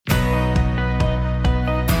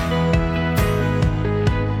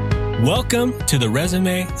Welcome to the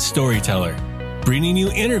Resume Storyteller, bringing you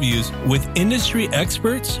interviews with industry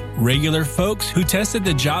experts, regular folks who tested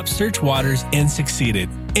the job search waters and succeeded,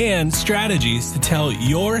 and strategies to tell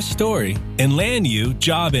your story and land you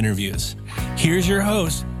job interviews. Here's your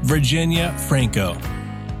host, Virginia Franco.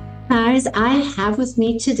 Guys, I have with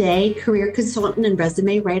me today career consultant and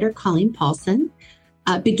resume writer Colleen Paulson.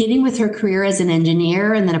 Beginning with her career as an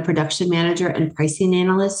engineer and then a production manager and pricing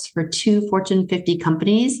analyst for two Fortune 50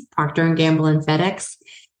 companies, Procter & Gamble and FedEx,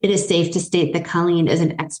 it is safe to state that Colleen is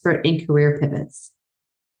an expert in career pivots.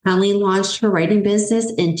 Colleen launched her writing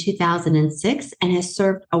business in 2006 and has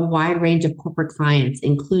served a wide range of corporate clients,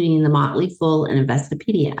 including The Motley Fool and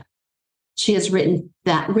Investopedia. She has written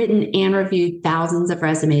and reviewed thousands of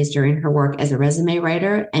resumes during her work as a resume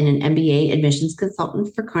writer and an MBA admissions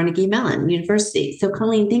consultant for Carnegie Mellon University. So,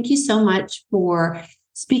 Colleen, thank you so much for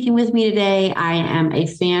speaking with me today. I am a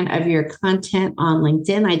fan of your content on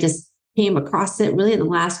LinkedIn. I just came across it really in the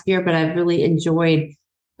last year, but I've really enjoyed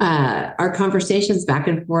our conversations back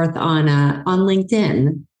and forth on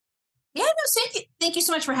LinkedIn. Yeah, no, thank you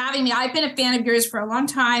so much for having me. I've been a fan of yours for a long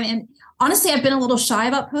time. And honestly, I've been a little shy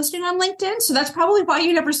about posting on LinkedIn. So that's probably why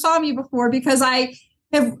you never saw me before, because I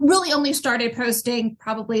have really only started posting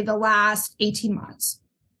probably the last 18 months.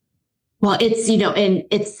 Well, it's, and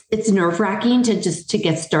it's nerve-wracking to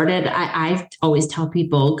get started. I always tell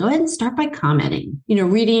people, go ahead and start by commenting,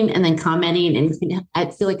 reading and then commenting. And I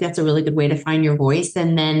feel like that's a really good way to find your voice.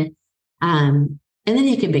 And then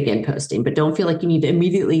you can begin posting, but don't feel like you need to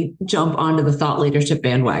immediately jump onto the thought leadership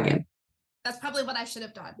bandwagon. That's probably what I should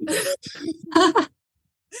have done.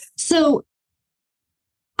 So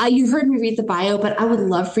you heard me read the bio, but I would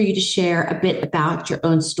love for you to share a bit about your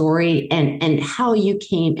own story and how you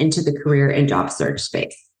came into the career and job search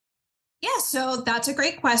space. Yeah, so that's a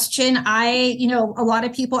great question. A lot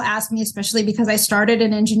of people ask me, especially because I started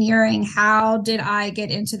in engineering, how did I get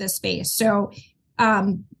into this space? So,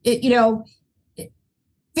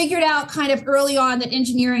 figured out kind of early on that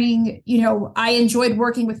engineering, I enjoyed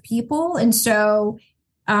working with people. And so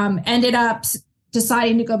ended up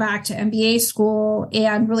deciding to go back to MBA school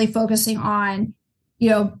and really focusing on,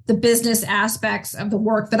 the business aspects of the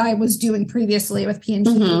work that I was doing previously with P&G.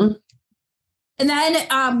 Mm-hmm. And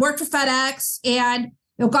then worked for FedEx and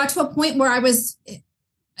got to a point where I was,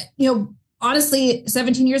 honestly,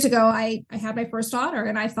 17 years ago, I had my first daughter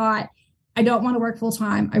and I thought, I don't want to work full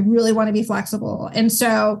time. I really want to be flexible. And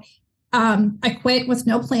so I quit with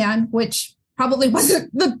no plan, which probably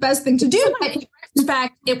wasn't the best thing to do. But in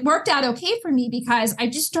fact, it worked out okay for me because I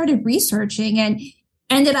just started researching and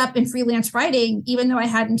ended up in freelance writing, even though I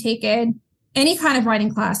hadn't taken any kind of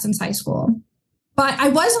writing class since high school. But I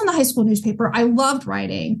was on the high school newspaper. I loved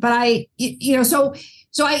writing, but I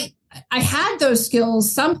had those skills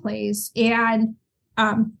someplace and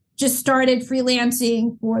just started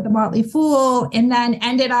freelancing for The Motley Fool and then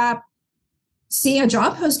ended up seeing a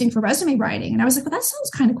job posting for resume writing. And I was like, well, that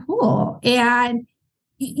sounds kind of cool. And,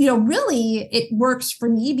 really it works for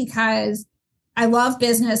me because I love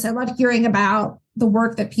business. I love hearing about the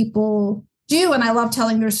work that people do. And I love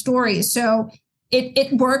telling their stories. So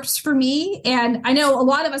it works for me. And I know a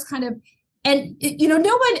lot of us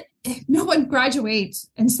no one graduates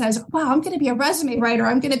and says, wow, I'm going to be a resume writer.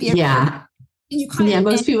 I'm going to be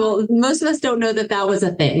most of us don't know that was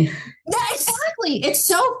a thing. Yeah, exactly. It's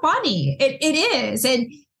so funny. It is.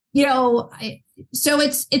 And, so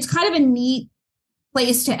it's kind of a neat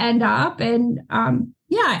place to end up. And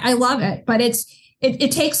I love it. But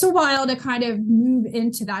it takes a while to kind of move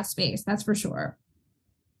into that space. That's for sure.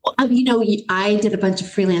 Well, I did a bunch of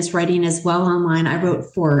freelance writing as well online. I wrote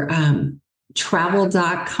for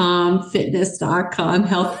travel.com, fitness.com,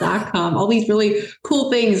 health.com, all these really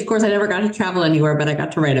cool things. Of course, I never got to travel anywhere, but I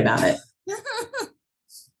got to write about it.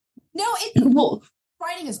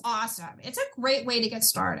 Writing is awesome. It's a great way to get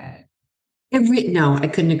started. I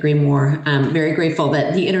couldn't agree more. I'm very grateful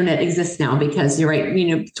that the internet exists now because you're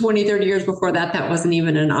right. 20, 30 years before that wasn't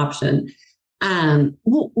even an option.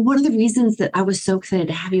 One of the reasons that I was so excited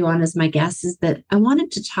to have you on as my guest is that I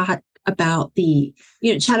wanted to talk about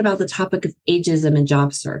chat about the topic of ageism in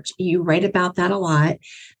job search. You write about that a lot.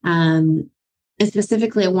 And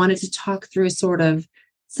specifically, I wanted to talk through sort of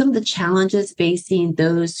some of the challenges facing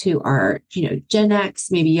those who are, Gen X,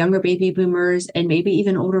 maybe younger baby boomers, and maybe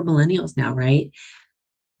even older millennials now, right?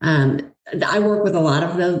 I work with a lot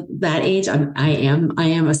of that age. I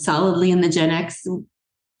am a solidly in the Gen X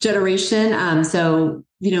generation. So,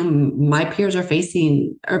 my peers are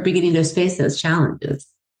beginning to face those challenges.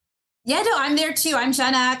 Yeah, no, I'm there too. I'm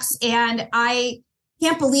Gen X, and I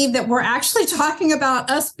can't believe that we're actually talking about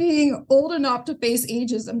us being old enough to face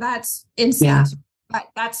ageism. That's insane. Yeah. but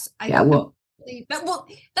that's, that's where we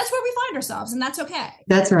find ourselves, and that's okay.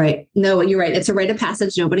 That's right. No, you're right. It's a rite of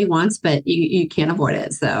passage nobody wants, but you can't avoid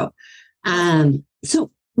it. So,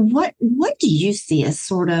 so what do you see as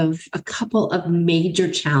sort of a couple of major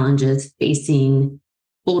challenges facing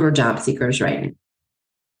older job seekers right now?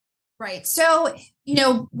 Right. So,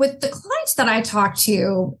 with the clients that I talk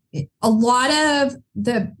to, a lot of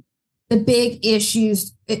the big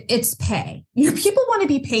issues, it's pay. People want to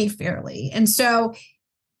be paid fairly. And so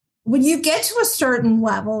when you get to a certain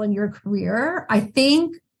level in your career, I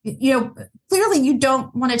think, clearly you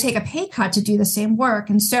don't want to take a pay cut to do the same work.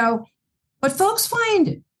 And so what folks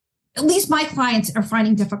find, at least my clients are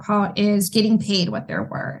finding difficult, is getting paid what they're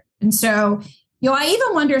worth. And so, I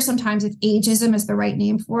even wonder sometimes if ageism is the right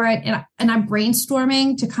name for it. And I'm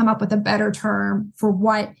brainstorming to come up with a better term for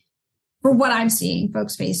what I'm seeing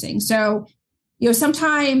folks facing. So,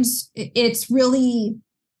 sometimes it's really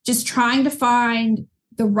just trying to find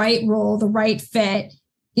the right role, the right fit,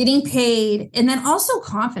 getting paid, and then also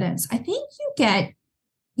confidence. I think you get,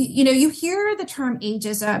 you hear the term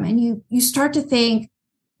ageism and you start to think,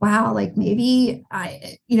 wow, like maybe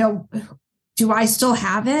do I still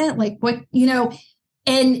have it? Like what,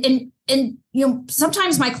 and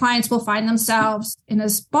sometimes my clients will find themselves in a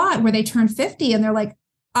spot where they turn 50 and they're like,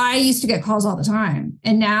 I used to get calls all the time.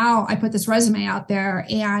 And now I put this resume out there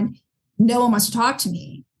and no one wants to talk to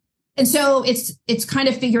me. And so it's kind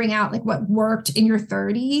of figuring out like what worked in your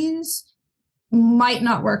 30s might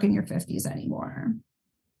not work in your 50s anymore.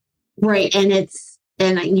 Right. And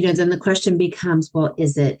then the question becomes, well,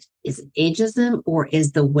 is it ageism, or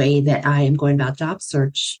is the way that I am going about job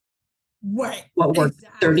search what worked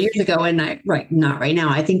 30 years ago and not right now?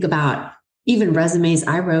 I think about even resumes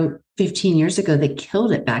I wrote 15 years ago that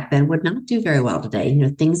killed it back then would not do very well today.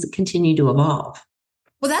 Things continue to evolve.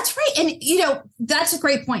 Well, that's right. And, that's a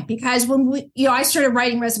great point, because when I started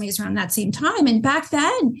writing resumes around that same time. And back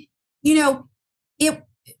then,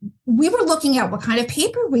 we were looking at what kind of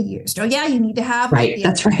paper we used. Oh yeah, you need to have. Right.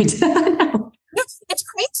 That's right. It's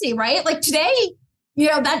crazy, right? Like today,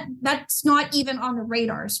 that's not even on the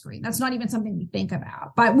radar screen. That's not even something we think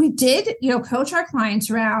about, but we did, coach our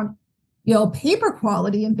clients around, paper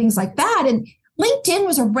quality and things like that. And LinkedIn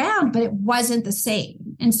was around, but it wasn't the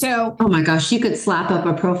same. And so, oh my gosh, you could slap up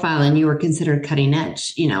a profile and you were considered cutting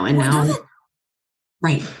edge, and now,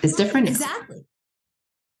 right. It's different. Exactly.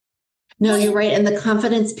 No, you're right. And the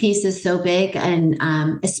confidence piece is so big. And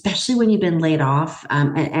especially when you've been laid off.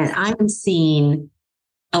 And I'm seeing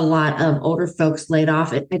a lot of older folks laid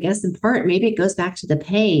off. I guess in part, maybe it goes back to the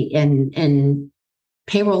pay, and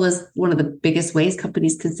payroll is one of the biggest ways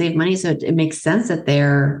companies can save money. So it makes sense that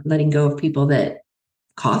they're letting go of people that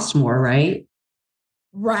cost more, right?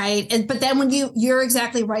 Right. But then when you're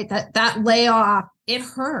exactly right, that layoff, it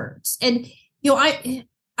hurts. And,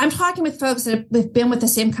 I'm talking with folks that have been with the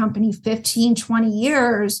same company 15, 20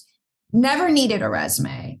 years, never needed a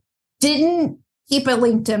resume, didn't keep a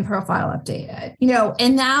LinkedIn profile updated,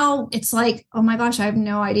 and now it's like, oh my gosh, I have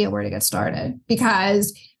no idea where to get started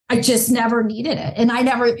because I just never needed it. And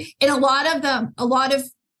a lot of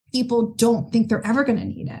people don't think they're ever going to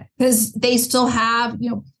need it because they still have,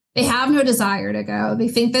 they have no desire to go. They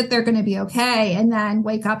think that they're going to be okay. And then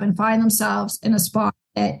wake up and find themselves in a spot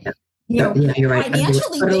that, yeah, you're right.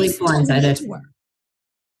 Financially, totally blindsided.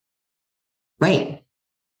 Right.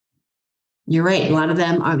 You're right. A lot of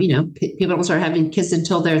them are, people don't start having kids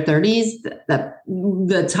until their 30s.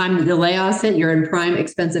 The time that the layoffs hit, you're in prime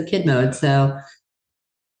expensive kid mode. So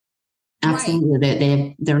absolutely,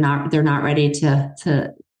 right. they're not ready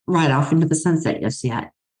to ride off into the sunset just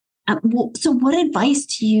yet. So what advice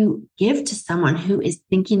do you give to someone who is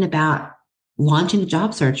thinking about launching a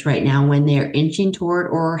job search right now when they're inching toward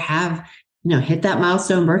or have, hit that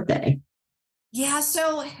milestone birthday? Yeah.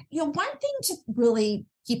 So, one thing to really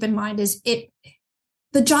keep in mind is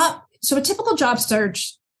so a typical job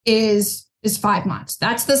search is 5 months.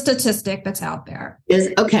 That's the statistic that's out there.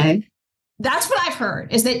 Is okay. That's what I've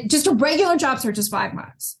heard, is that just a regular job search is 5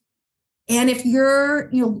 months. And if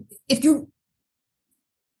you're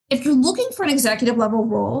looking for an executive level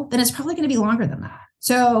role, then it's probably going to be longer than that.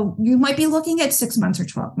 So you might be looking at 6 months or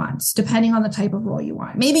 12 months, depending on the type of role you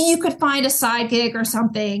want. Maybe you could find a side gig or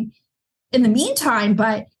something in the meantime,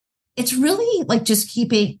 but it's really like just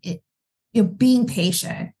keeping it, being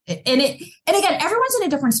patient. And again, everyone's in a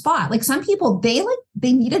different spot. Like some people, they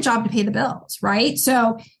need a job to pay the bills, right?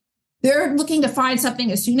 So they're looking to find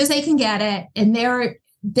something as soon as they can get it. And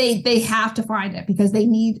they have to find it because they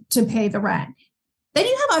need to pay the rent. Then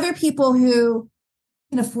you have other people who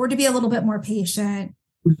can afford to be a little bit more patient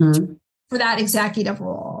for that executive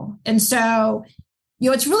role. And so,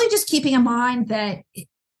 it's really just keeping in mind that,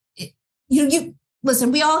 you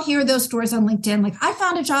listen, we all hear those stories on LinkedIn, like I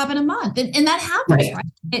found a job in a month and that happens, right?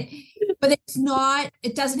 But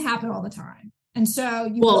it doesn't happen all the time. And so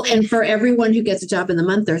and for everyone who gets a job in the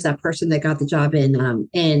month, there's that person that got the job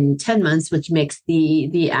in 10 months, which makes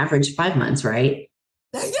the average 5 months, right?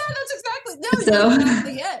 Yeah, that's exactly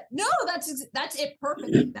it. No, that's it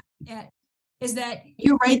perfectly. That's it. Is that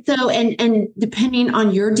you're right though, and depending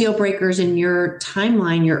on your deal breakers and your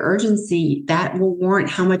timeline, your urgency, that will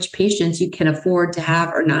warrant how much patience you can afford to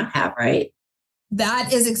have or not have, right?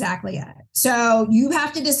 That is exactly it. So you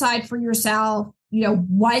have to decide for yourself,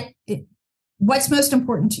 what's most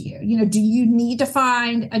important to you. Do you need to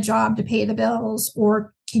find a job to pay the bills,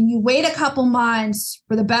 or can you wait a couple months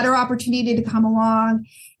for the better opportunity to come along?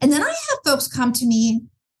 And then I have folks come to me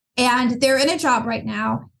and they're in a job right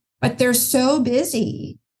now, but they're so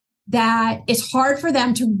busy that it's hard for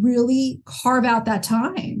them to really carve out that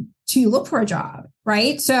time to look for a job,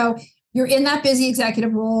 right? So you're in that busy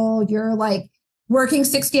executive role, you're like working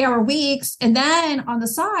 60-hour weeks, and then on the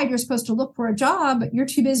side, you're supposed to look for a job, but you're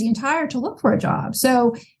too busy and tired to look for a job.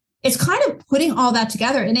 So it's kind of putting all that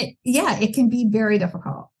together, and it can be very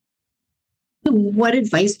difficult. What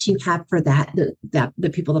advice do you have for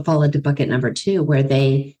the people that fall into bucket number 2, where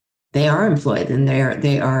they are employed and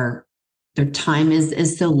their time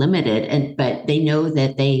is so limited, but they know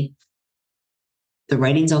that the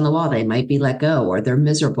writing's on the wall, they might be let go or they're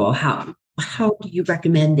miserable. How do you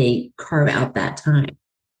recommend they carve out that time?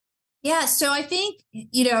 Yeah, so I think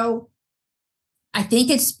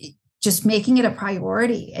it's just making it a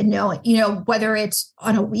priority and whether it's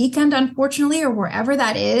on a weekend, unfortunately, or wherever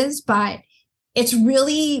that is, but it's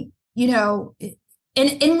really,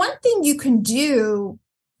 and one thing you can do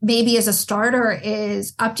maybe as a starter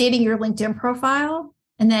is updating your LinkedIn profile.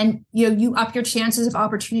 And then, you up your chances of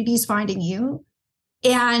opportunities finding you.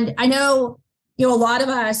 And I know, a lot of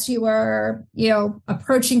us who are,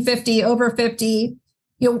 approaching 50, over 50,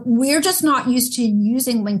 we're just not used to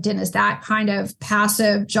using LinkedIn as that kind of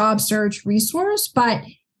passive job search resource. But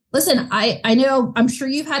listen, I know, I'm sure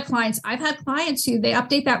you've had clients. I've had clients who they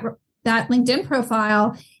update that LinkedIn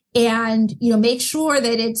profile and, make sure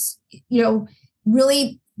that it's,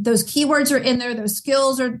 really those keywords are in there, those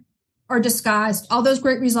skills are discussed, all those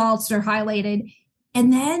great results are highlighted.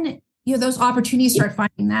 And then, those opportunities start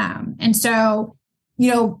finding them. And so,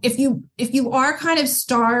 if you are kind of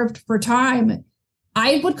starved for time,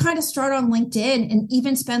 I would kind of start on LinkedIn and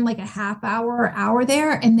even spend like a half hour or hour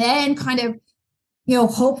there. And then kind of,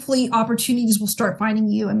 hopefully opportunities will start finding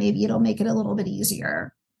you and maybe it'll make it a little bit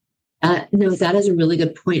easier. No, that is a really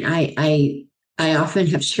good point. I often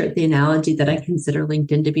have shared the analogy that I consider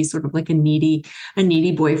LinkedIn to be sort of like a needy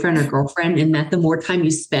boyfriend or girlfriend, and that the more time you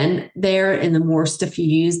spend there and the more stuff you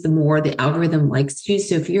use, the more the algorithm likes you.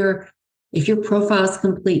 So if your profile is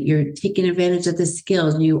complete, you're taking advantage of the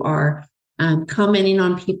skills, you are commenting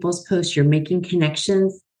on people's posts, you're making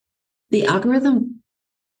connections, the algorithm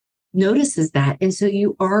notices that. And so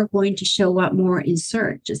you are going to show up more in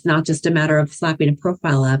search. It's not just a matter of slapping a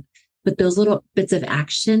profile up, but those little bits of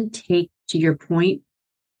action take, to your point,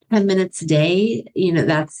 10 minutes a day,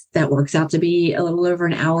 that works out to be a little over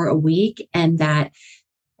an hour a week. And that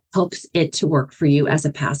helps it to work for you as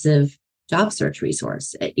a passive job search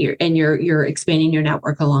resource. You're expanding your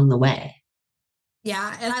network along the way.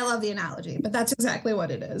 Yeah. And I love the analogy, but that's exactly what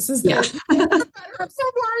it is. Yeah. For better or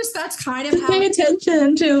for worse, that's kind of how. Pay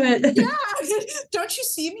attention to it. Yeah. Don't you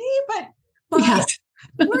see me? But yeah.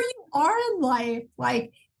 Where you are in life,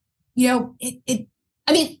 like,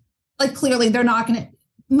 like clearly they're not going to,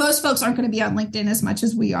 most folks aren't going to be on LinkedIn as much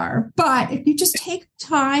as we are. But if you just take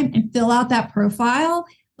time and fill out that profile,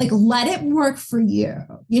 like let it work for you,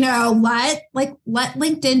 let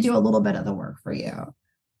LinkedIn do a little bit of the work for you.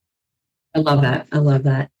 I love that.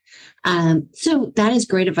 So that is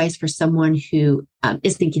great advice for someone who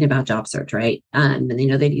is thinking about job search, right? And they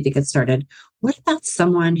know they need to get started. What about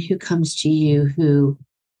someone who comes to you who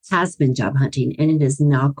has been job hunting and it is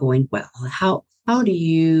not going well? How do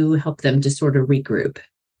you help them to sort of regroup?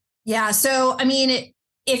 Yeah. So,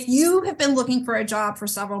 if you have been looking for a job for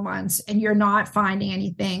several months and you're not finding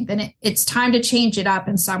anything, then it's time to change it up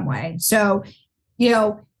in some way. So,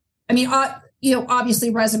 obviously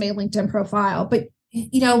resume, LinkedIn profile, but,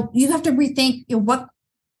 you have to rethink, what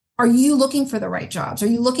are you looking for the right jobs? Are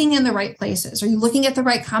you looking in the right places? Are you looking at the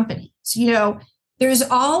right companies? There's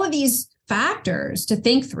all of these factors to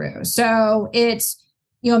think through. So it's,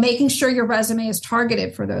 making sure your resume is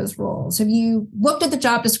targeted for those roles. Have you looked at the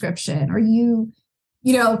job description? Are you,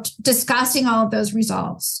 discussing all of those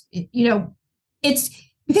results? It's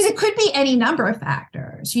because it could be any number of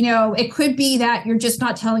factors. It could be that you're just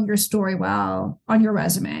not telling your story well on your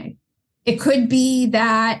resume. It could be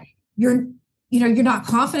that you're not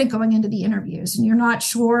confident going into the interviews and you're not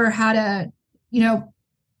sure how to, you're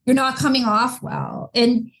not coming off well.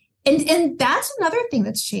 And that's another thing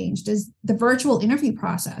that's changed is the virtual interview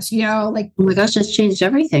process, like, oh my gosh, that's changed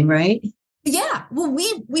everything, right? Yeah. Well,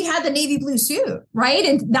 we had the navy blue suit, right?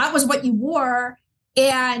 And that was what you wore.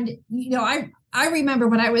 And, I remember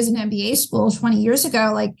when I was in MBA school 20 years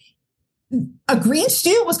ago, like a green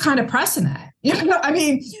suit was kind of precedent. We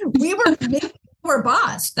were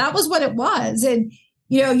bossed. That was what it was. And,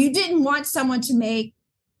 you didn't want someone to make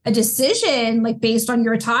a decision like based on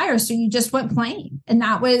your attire. So you just went plain. And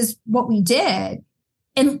that was what we did.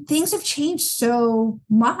 And things have changed so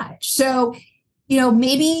much. So,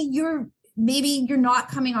 maybe you're not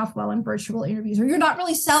coming off well in virtual interviews, or you're not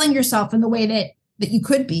really selling yourself in the way that you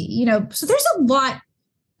could be, so there's a lot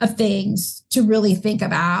of things to really think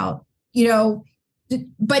about,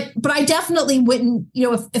 but I definitely wouldn't,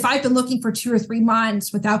 if I've been looking for 2 or 3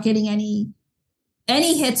 months without getting any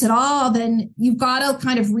hits at all, then you've got to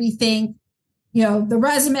kind of rethink, the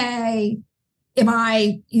resume. Am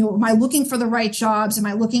I looking for the right jobs? Am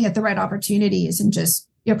I looking at the right opportunities, and just,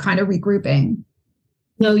 kind of regrouping?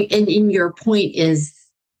 No, and your point is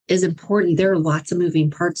important. There are lots of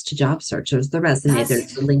moving parts to job search. There's the resume, Yes.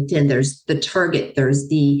 There's the LinkedIn, there's the target, there's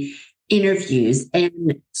the interviews,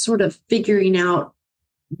 and sort of figuring out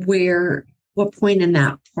what point in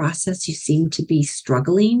that process you seem to be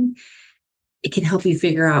struggling. It can help you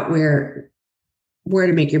figure out where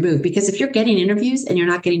to make your move. Because if you're getting interviews and you're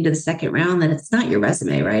not getting to the second round, then it's not your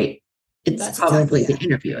resume, right? It's That's probably exactly the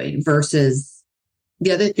interviewing versus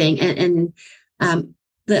the other thing. I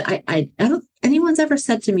don't anyone's ever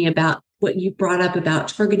said to me about what you brought up about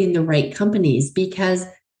targeting the right companies, because,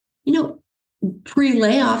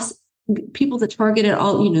 pre-layoffs, people that targeted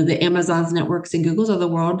all, the Amazons, networks, and Googles of the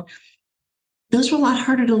world, those were a lot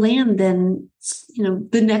harder to land than,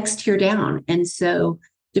 the next tier down. And so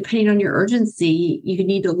depending on your urgency, you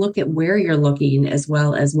need to look at where you're looking as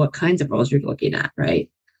well as what kinds of roles you're looking at,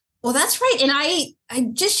 right? Well, that's right. And I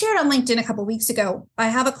just shared on LinkedIn a couple of weeks ago, I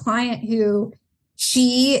have a client who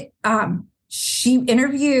she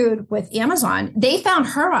interviewed with Amazon. They found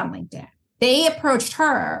her on LinkedIn. They approached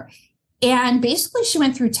her, and basically she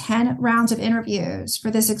went through 10 rounds of interviews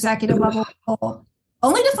for this executive level role,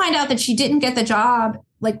 only to find out that she didn't get the job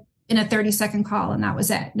like in a 30-second call. And that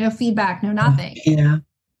was it. No feedback, no nothing. Yeah.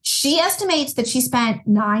 She estimates that she spent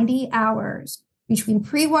 90 hours between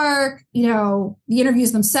pre-work, the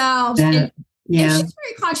interviews themselves. And she's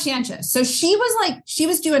very conscientious. So she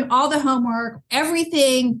was doing all the homework,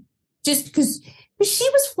 everything, just because she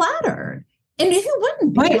was flattered. And who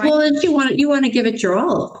wouldn't be? Right. Well, and you want to give it your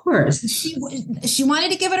all, of course. She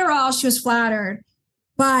wanted to give it her all. She was flattered.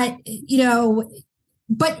 But, and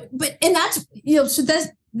that's, so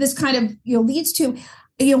this kind of, leads to,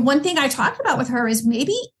 one thing I talked about with her is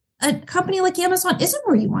maybe a company like Amazon isn't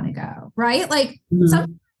where you want to go, right? Like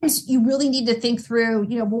sometimes you really need to think through,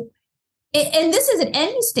 and this is at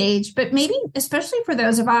any stage, but maybe especially for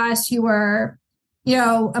those of us who are,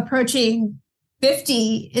 approaching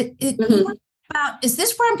 50, about, is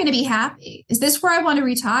this where I'm going to be happy? Is this where I want to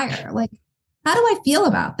retire? Like, how do I feel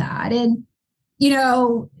about that? And,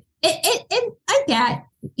 and I get,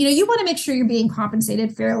 you want to make sure you're being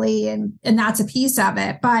compensated fairly, and that's a piece of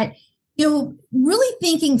it. But, really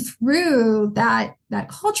thinking through that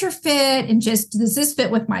culture fit, and just, does this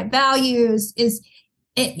fit with my values, is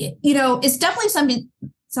definitely something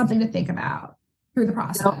to think about through the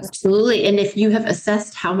process. No, absolutely. And if you have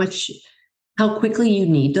assessed how quickly you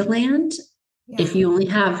need to land, if you only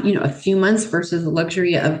have, a few months versus the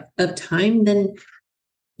luxury of time, then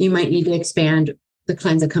you might need to expand the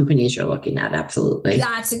kinds of companies you're looking at. Absolutely.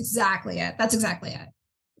 That's exactly it.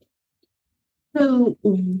 So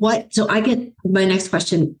I get my next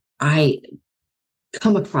question. I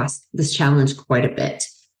come across this challenge quite a bit.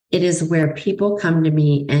 It is where people come to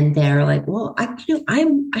me and they're like, well, I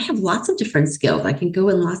have lots of different skills. I can go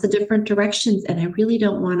in lots of different directions, and I really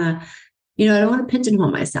don't want to, I don't want to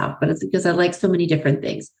pigeonhole myself, but it's because I like so many different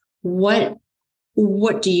things. What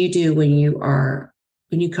do you do when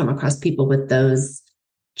you come across people with those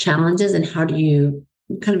challenges, and what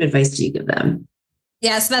kind of advice do you give them?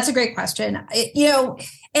 Yeah, so that's a great question. And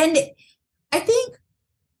I think,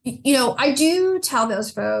 I do tell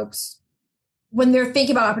those folks when they're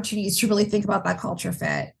thinking about opportunities to really think about that culture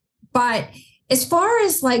fit. But as far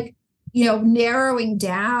as narrowing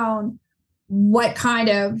down what kind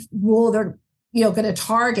of role they're, going to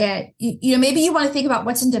target, maybe you want to think about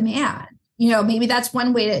what's in demand. Maybe that's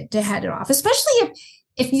one way to head it off, especially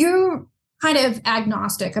if you're kind of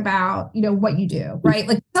agnostic about, what you do, right?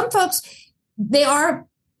 Like some folks, they are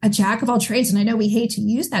a jack of all trades. And I know we hate to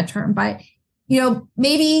use that term, but,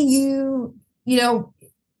 maybe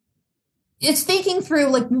it's thinking through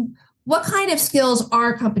like, what kind of skills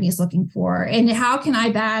are companies looking for and how can I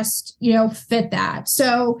best, fit that?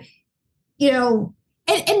 So,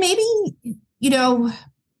 and maybe,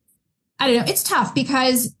 I don't know, it's tough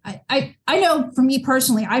because I know for me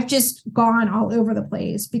personally, I've just gone all over the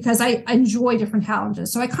place because I enjoy different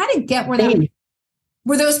challenges. So I kind of get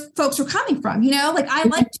where those folks are coming from, like I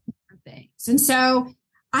like different things. And so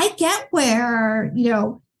I get where,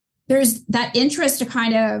 there's that interest to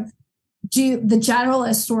kind of do the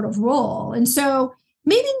generalist sort of role. And so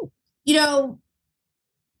maybe,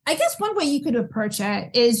 I guess one way you could approach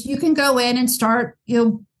it is you can go in and start,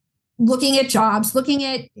 looking at jobs, looking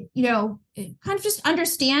at, kind of just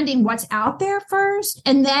understanding what's out there first.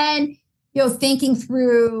 And then, thinking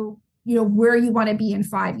through, where you want to be in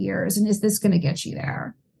 5 years. And is this going to get you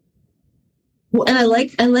there? Well, and I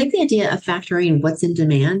like the idea of factoring what's in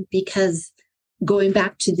demand, because going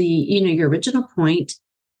back to the, your original point,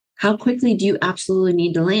 how quickly do you absolutely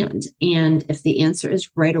need to land? And if the answer is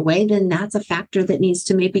right away, then that's a factor that needs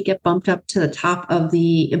to maybe get bumped up to the top of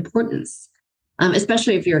the importance,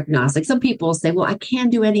 especially if you're agnostic. Some people say, well, I can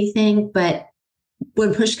do anything, but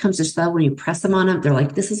when push comes to shove, when you press them on it, they're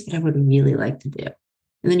like, this is what I would really like to do.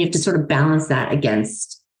 And then you have to sort of balance that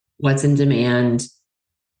against what's in demand,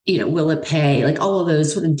 will it pay, like all of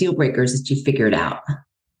those sort of deal breakers that you figured out.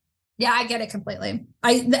 Yeah, I get it completely.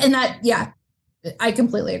 I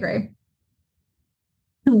completely agree.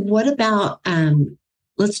 What about,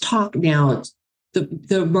 let's talk now,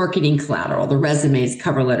 the marketing collateral, the resumes,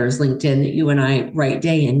 cover letters, LinkedIn that you and I write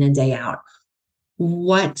day in and day out.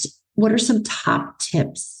 What are some top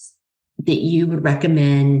tips that you would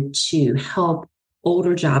recommend to help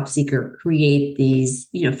older job seeker create these,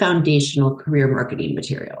 foundational career marketing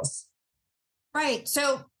materials? Right.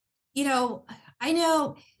 So, I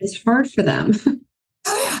know it's hard for them.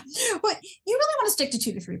 Oh, yeah. But you really want to stick to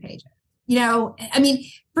 2 to 3 pages. I mean,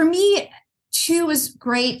 for me, 2 is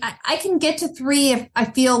great. I can get to 3 if I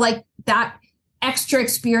feel like that extra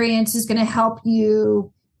experience is going to help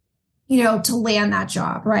you, to land that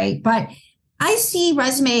job. Right. But I see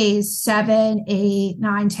resumes 7, 8,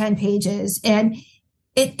 9, 10 pages, and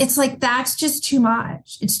it's like, that's just too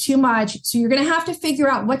much. It's too much. So you're going to have to figure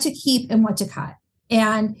out what to keep and what to cut.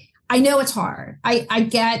 And I know it's hard. I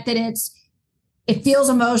get that it feels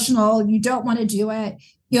emotional. You don't want to do it.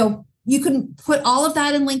 You can put all of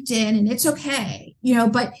that in LinkedIn and it's okay,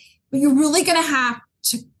 but you're really going to have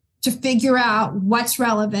to figure out what's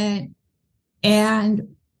relevant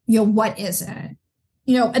and, what isn't.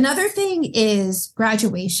 Another thing is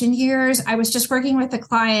graduation years. I was just working with a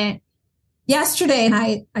client yesterday and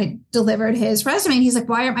I delivered his resume and he's like,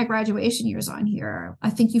 why aren't my graduation years on here? I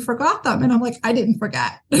think you forgot them. And I'm like, I didn't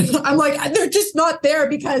forget. I'm like, they're just not there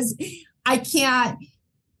because I can't,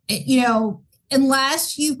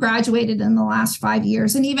 unless you've graduated in the last 5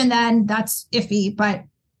 years. And even then that's iffy, but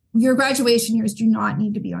your graduation years do not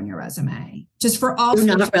need to be on your resume. Just for all.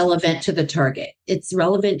 They're not relevant to the target. It's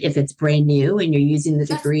relevant if it's brand new and you're using the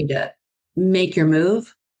degree to make your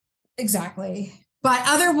move. Exactly. But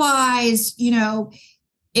otherwise,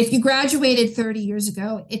 if you graduated 30 years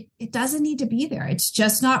ago, it doesn't need to be there. It's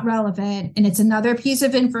just not relevant. And it's another piece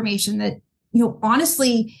of information that,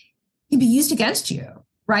 honestly can be used against you.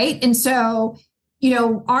 Right. And so,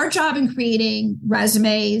 our job in creating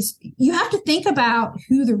resumes, you have to think about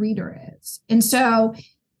who the reader is. And so,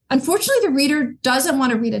 unfortunately, the reader doesn't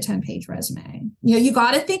want to read a 10-page resume. You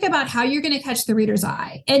got to think about how you're going to catch the reader's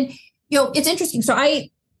eye. And, it's interesting. So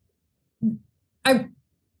I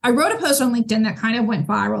wrote a post on LinkedIn that kind of went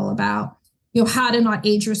viral about, how to not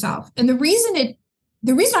age yourself. And the reason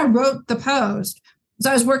I wrote the post was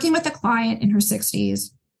I was working with a client in her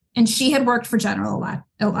 60s. And she had worked for General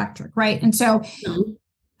Electric, right? And so,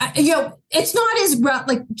 it's not as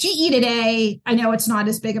like GE today. I know it's not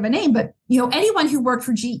as big of a name, but anyone who worked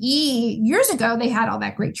for GE years ago, they had all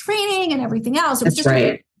that great training and everything else. It was That's just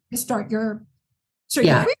right. To start your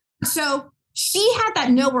career. So she had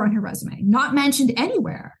that nowhere on her resume, not mentioned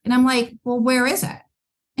anywhere. And I'm like, well, where is it?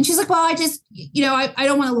 And she's like, well, I just, I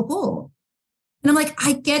don't want to look old. And I'm like,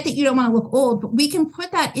 I get that you don't want to look old, but we can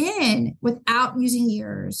put that in without using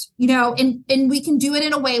years, and we can do it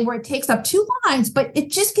in a way where it takes up 2 lines, but it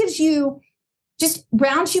just gives you, just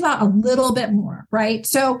rounds you out a little bit more, right?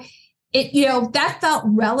 So that felt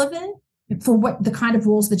relevant for what the kind of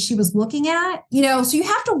roles that she was looking at, so you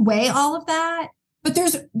have to weigh all of that, but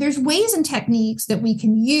there's ways and techniques that we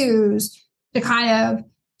can use to kind of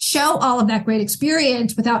show all of that great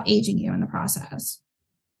experience without aging you in the process.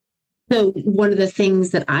 So one of the things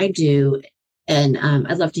that I do, and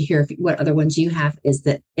I'd love to hear what other ones you have, is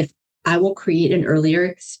that if I will create an earlier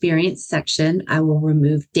experience section, I will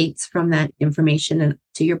remove dates from that information. And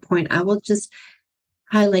to your point, I will just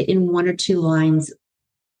highlight in 1 or 2 lines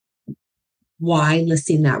why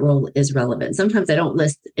listing that role is relevant. Sometimes I don't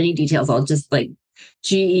list any details. I'll just like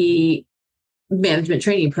GE management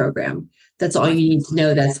training program. That's all you need to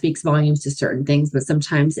know. That speaks volumes to certain things. But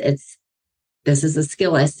sometimes this is a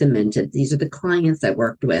skill I cemented. These are the clients I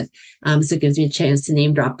worked with. So it gives me a chance to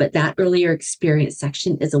name drop. But that earlier experience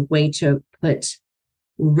section is a way to put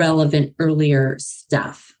relevant earlier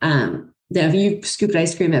stuff. Now, if you scooped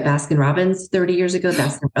ice cream at Baskin Robbins 30 years ago,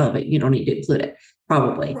 that's not relevant. You don't need to include it,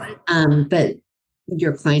 probably. Right. But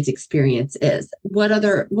your client's experience is. What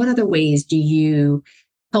other ways do you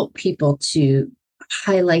help people to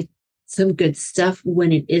highlight some good stuff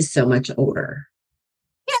when it is so much older?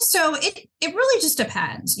 Yeah, so it really just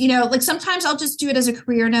depends. Like sometimes I'll just do it as a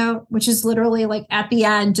career note, which is literally like at the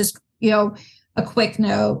end, just, a quick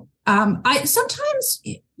note. I sometimes,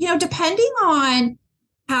 depending on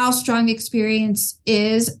how strong the experience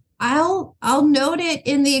is, I'll note it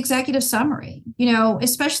in the executive summary,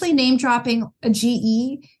 especially name dropping a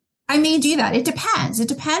GE. I may do that. It depends. It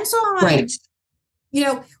depends on, right.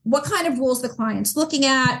 What kind of rules the client's looking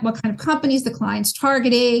at, what kind of companies the client's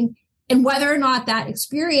targeting, and whether or not that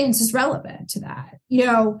experience is relevant to that,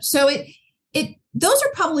 so those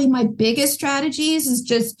are probably my biggest strategies, is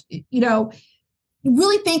just,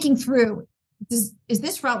 really thinking through, is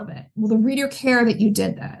this relevant? Will the reader care that you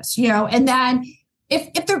did this? And then if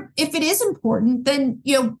it is important, then,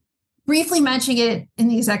 briefly mentioning it in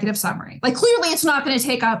the executive summary. Like clearly it's not going to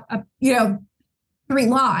take up, 3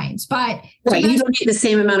 lines, but right. You don't need the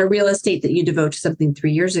same amount of real estate that you devote to something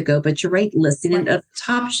 3 years ago, but you're right. Listing it at the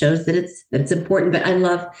top shows that it's important. But I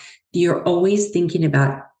love you're always thinking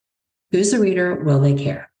about who's the reader, will they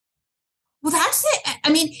care? Well, that's it.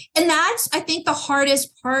 I mean, and that's, I think, the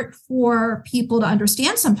hardest part for people to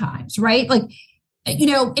understand sometimes, right? Like,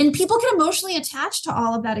 and people get emotionally attached to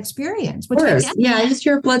all of that experience. Which yeah, just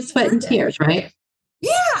your blood, sweat, and tears, right?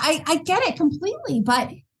 Yeah, I get it completely.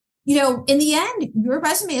 But in the end, your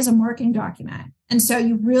resume is a marketing document. And so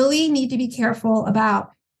you really need to be careful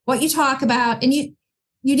about what you talk about. And you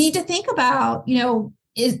need to think about,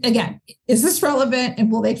 is this relevant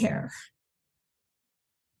and will they care?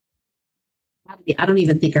 I don't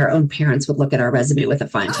even think our own parents would look at our resume with a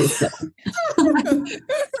fine tooth comb.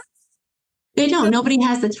 They don't. Nobody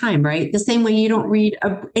has the time, right? The same way you don't read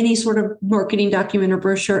any sort of marketing document or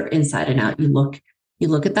brochure inside and out. You look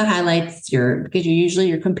at the highlights, because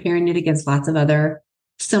you're comparing it against lots of other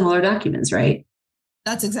similar documents, right?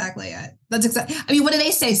 That's exactly it. I mean, what do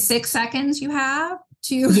they say? 6 seconds you have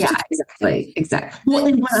to. Yeah, exactly. Well,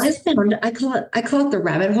 and what I found, I call it the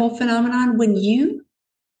rabbit hole phenomenon.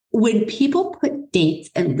 When people put dates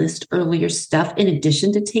and list earlier stuff in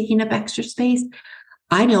addition to taking up extra space,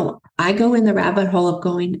 I know I go in the rabbit hole of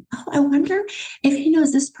going, oh, I wonder if he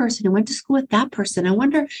knows this person and went to school with that person. I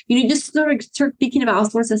wonder, just start thinking about all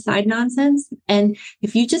sorts of side nonsense. And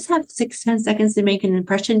if you just have 10 seconds to make an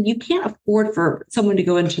impression, you can't afford for someone to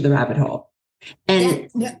go into the rabbit hole.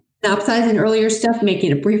 And upsizing earlier stuff,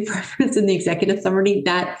 making a brief reference in the executive summary,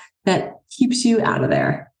 that keeps you out of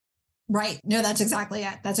there. Right. No, that's exactly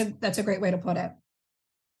it. That's a great way to put it.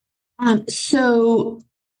 So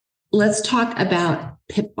let's talk about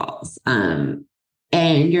pitfalls and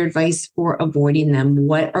your advice for avoiding them.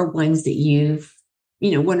 What are ones that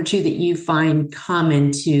 1 or 2 that you find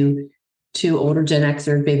common to older Gen X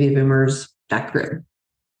or baby boomers, that group?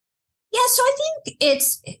 Yeah. So I think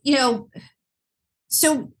it's,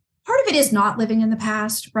 so part of it is not living in the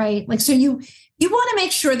past, right? Like, so you want to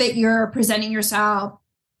make sure that you're presenting yourself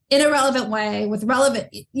in a relevant way with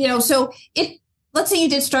relevant, so let's say you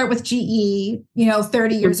did start with GE,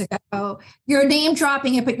 30 years ago, you're name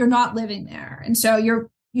dropping it, but you're not living there. And so you're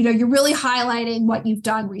really highlighting what you've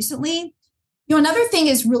done recently. Another thing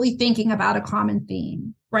is really thinking about a common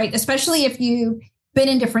theme, right? Especially if you've been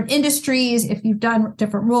in different industries, if you've done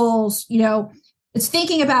different roles, it's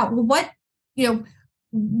thinking about what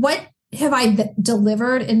have I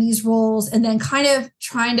delivered in these roles, and then kind of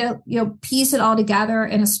trying to, piece it all together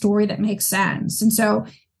in a story that makes sense. And so,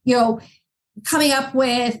 coming up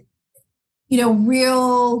with, showing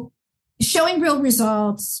real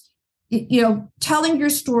results, telling your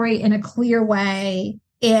story in a clear way.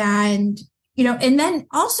 And, and then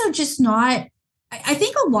also just not, I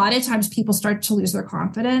think a lot of times people start to lose their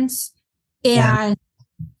confidence, and,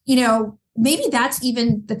 maybe that's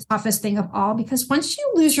even the toughest thing of all, because once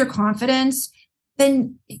you lose your confidence,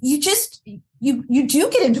 then you do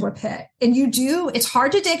get into a pit, and it's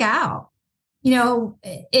hard to dig out.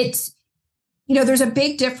 There's a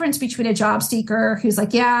big difference between a job seeker who's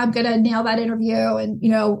like, yeah, I'm going to nail that interview. And,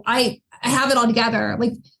 I have it all together.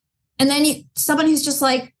 Like, and then someone who's just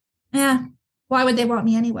like, why would they want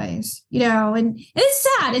me anyways? And it's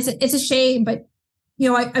sad. It's a shame, but,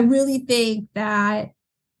 I really think that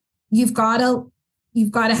you've got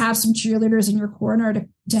to have some cheerleaders in your corner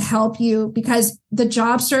to help you, because the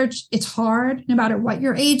job search, it's hard no matter what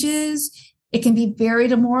your age is. It can be very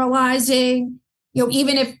demoralizing.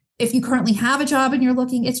 Even if you currently have a job and you're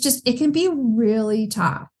looking, it can be really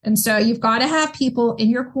tough. And so you've got to have people in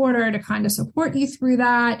your corner to kind of support you through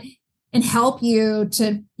that and help you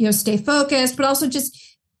to, stay focused, but also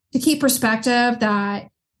just to keep perspective that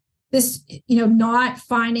this, not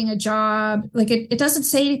finding a job, like it doesn't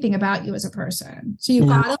say anything about you as a person. So you've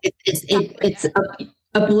got to. It's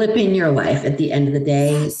a blip in your life at the end of the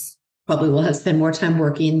day. Yes. Probably will have spent more time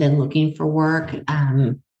working than looking for work.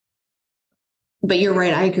 But you're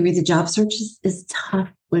right. I agree. The job search is tough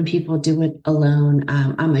when people do it alone.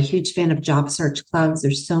 I'm a huge fan of job search clubs.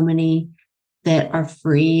 There's so many that are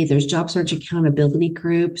free. There's job search accountability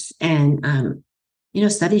groups, and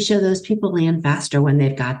studies show those people land faster when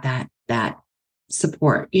they've got that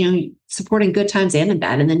support. Support in good times and in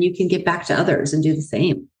bad, and then you can give back to others and do the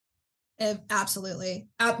same. Absolutely.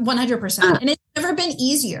 100%. And it's never been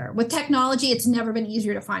easier with technology. It's never been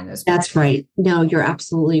easier to find those people. That's right. No, you're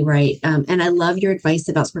absolutely right. And I love your advice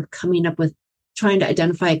about sort of coming up with trying to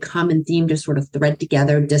identify a common theme to sort of thread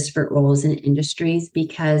together disparate roles in industries,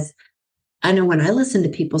 because I know when I listen to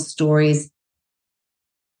people's stories,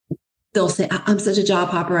 they'll say, I'm such a job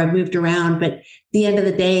hopper, I've moved around. But at the end of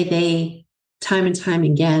the day, they time and time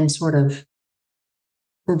again sort of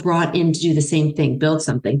were brought in to do the same thing, build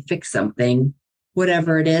something, fix something,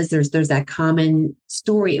 whatever it is. There's that common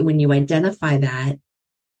story. And when you identify that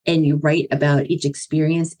and you write about each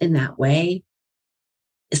experience in that way,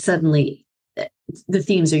 suddenly the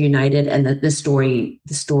themes are united and the story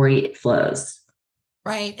flows.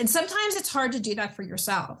 Right. And sometimes it's hard to do that for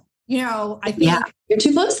yourself. I think you're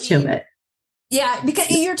too close to it. Yeah,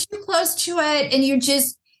 because you're too close to it, and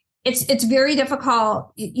it's very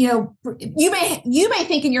difficult. You may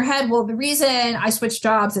think in your head, well, the reason I switched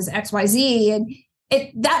jobs is XYZ, and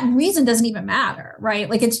that reason doesn't even matter, right?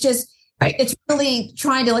 Like it's just, right. It's really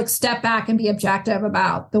trying to like step back and be objective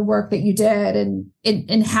about the work that you did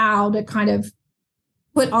and how to kind of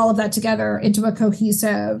put all of that together into a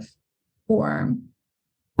cohesive form.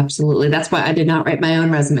 Absolutely. That's why I did not write my own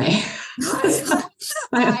resume.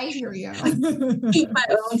 I hear you. My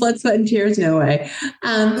own blood, sweat, and tears, no way.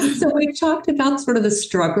 So we've talked about sort of the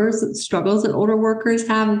struggles that older workers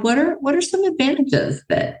have. What are some advantages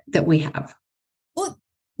that we have? Well,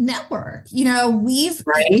 network. You've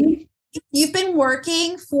been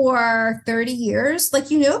working for 30 years, like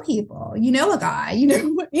people, a guy,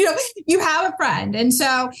 you have a friend, and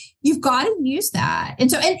so you've got to use that,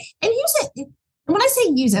 and use it. And when I say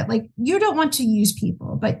use it, like you don't want to use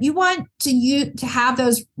people, but you want to have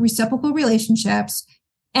those reciprocal relationships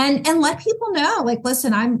and let people know, like,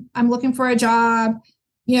 listen, I'm looking for a job.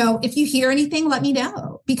 If you hear anything, let me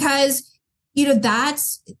know, because,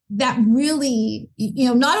 that really,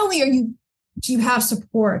 not only do you have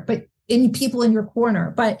support, but in people in your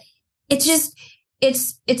corner, but it's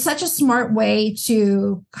such a smart way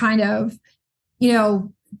to kind of,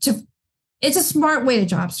 it's a smart way to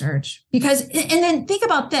job search, because, and then think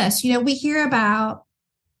about this, we hear about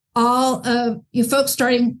all of folks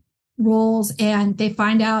starting roles and they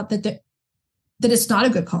find out that it's not a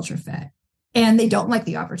good culture fit and they don't like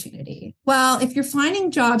the opportunity. Well, if you're finding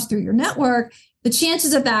jobs through your network, the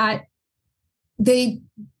chances of that, they're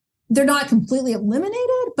not completely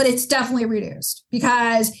eliminated, but it's definitely reduced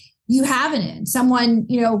because you have an in. Someone,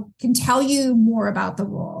 can tell you more about the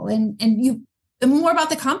role and more about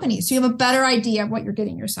the company. So you have a better idea of what you're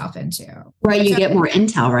getting yourself into. Right. You get more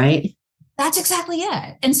intel, right? That's exactly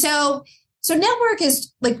it. And so network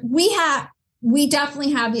is like, we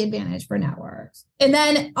definitely have the advantage for networks. And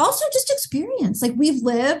then also just experience, like we've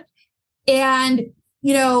lived and,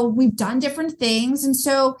 we've done different things. And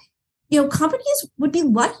so, companies would be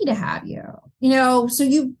lucky to have you, so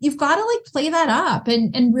you've got to like play that up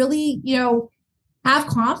and really, have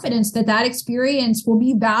confidence that experience will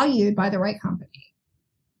be valued by the right company.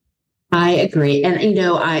 I agree. And,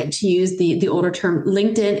 to use the older term,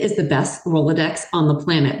 LinkedIn is the best Rolodex on the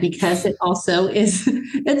planet because it's also a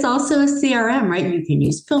CRM, right? You can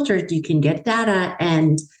use filters, you can get data,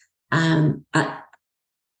 and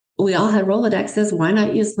we all had Rolodexes. Why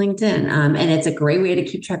not use LinkedIn? And it's a great way to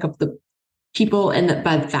keep track of people, and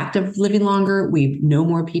by the fact of living longer, we know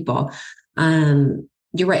more people.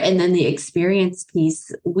 You're right. And then the experience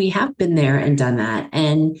piece, we have been there and done that.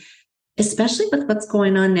 And especially with what's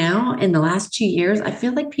going on now in the last 2 years, I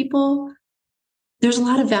feel like there's a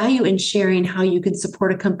lot of value in sharing how you can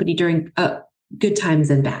support a company during good times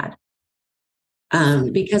and bad.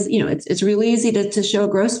 Because, it's really easy to show a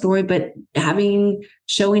growth story, but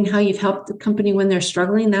showing how you've helped the company when they're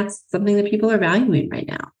struggling, that's something that people are valuing right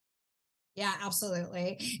now. Yeah,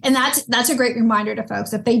 absolutely. And that's a great reminder to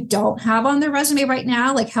folks. If they don't have on their resume right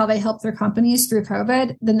now, like how they helped their companies through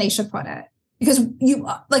COVID, then they should put it, because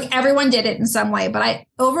everyone did it in some way. But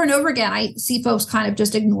over and over again, I see folks kind of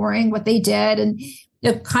just ignoring what they did and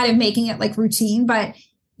kind of making it like routine. But,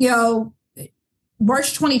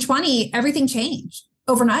 March 2020, everything changed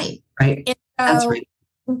overnight. Right. And that's right.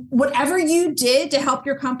 Whatever you did to help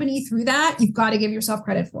your company through that, you've got to give yourself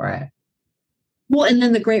credit for it. Well, and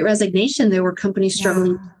then the Great Resignation, there were companies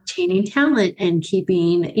struggling retaining talent and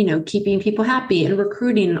keeping people happy and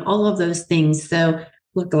recruiting and all of those things. So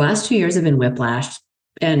look, the last 2 years have been whiplash,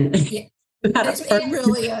 and it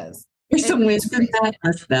really is. There's some wins and bad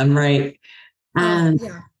for them, right?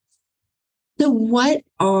 So what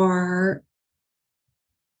are,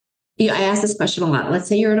 I ask this question a lot. Let's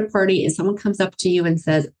say you're at a party and someone comes up to you and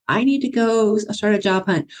says, I need to go start a job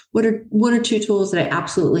hunt. What are 1 or 2 tools that I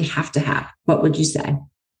absolutely have to have? What would you say?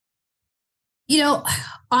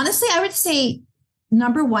 Honestly, I would say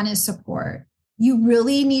number 1 is support. You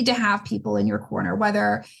really need to have people in your corner,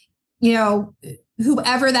 whether,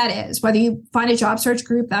 whoever that is, whether you find a job search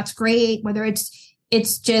group, that's great. Whether it's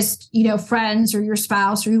just, friends or your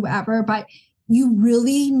spouse or whoever, but you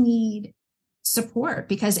really need support,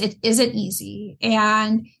 because it isn't easy.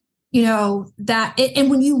 And, and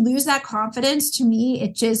when you lose that confidence, to me,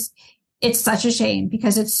 it's such a shame,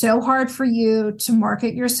 because it's so hard for you to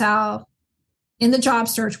market yourself in the job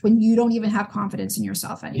search when you don't even have confidence in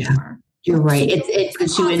yourself anymore. Yeah, you're right. It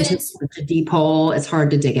puts you into a deep hole. It's hard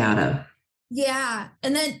to dig out of. Yeah.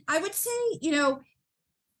 And then I would say,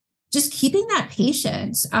 just keeping that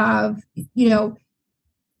patience of,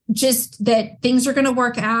 just that things are going to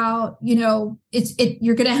work out, you're going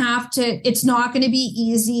to have to, it's not going to be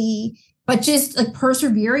easy, but just like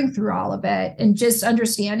persevering through all of it and just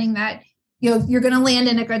understanding that, you're going to land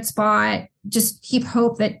in a good spot. Just keep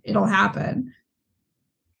hope that it'll happen.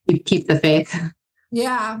 Keep the faith.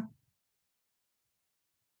 Yeah.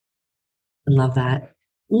 I love that.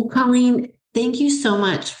 Well, Colleen, thank you so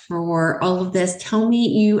much for all of this. Tell me,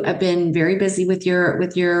 you have been very busy with your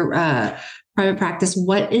private practice.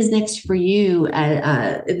 What is next for you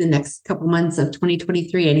in the next couple months of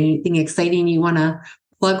 2023? Anything exciting you want to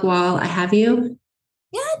plug while I have you?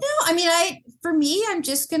 Yeah, no, I mean, for me, I'm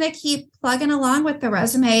just going to keep plugging along with the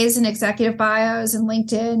resumes and executive bios and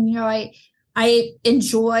LinkedIn. I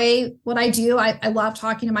enjoy what I do. I love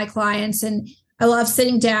talking to my clients, and I love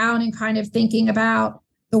sitting down and kind of thinking about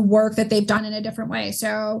the work that they've done in a different way.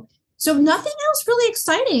 So nothing else really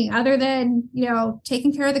exciting other than,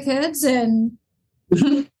 taking care of the kids and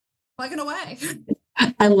plugging away.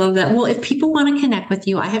 I love that. Well, if people want to connect with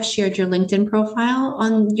you, I have shared your LinkedIn profile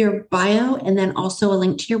on your bio, and then also a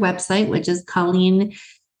link to your website, which is Colleen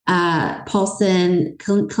Paulson,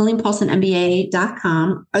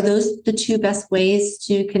 ColleenPaulsonMBA.com. Are those the 2 best ways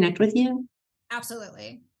to connect with you?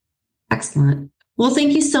 Absolutely. Excellent. Well,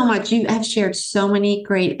 thank you so much. You have shared so many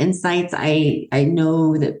great insights. I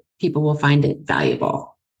know that people will find it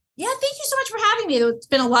valuable. Yeah, thank you so much for having me. It's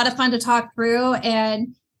been a lot of fun to talk through,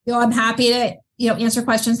 and I'm happy to answer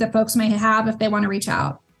questions that folks may have if they want to reach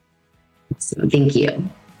out. So, thank you.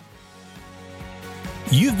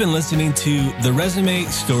 You've been listening to The Resume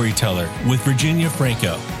Storyteller with Virginia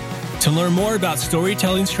Franco. To learn more about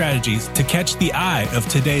storytelling strategies to catch the eye of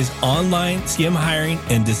today's online skim hiring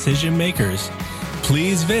and decision makers,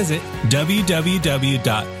 please visit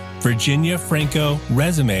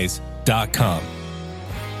www.virginiafrancoresumes.com.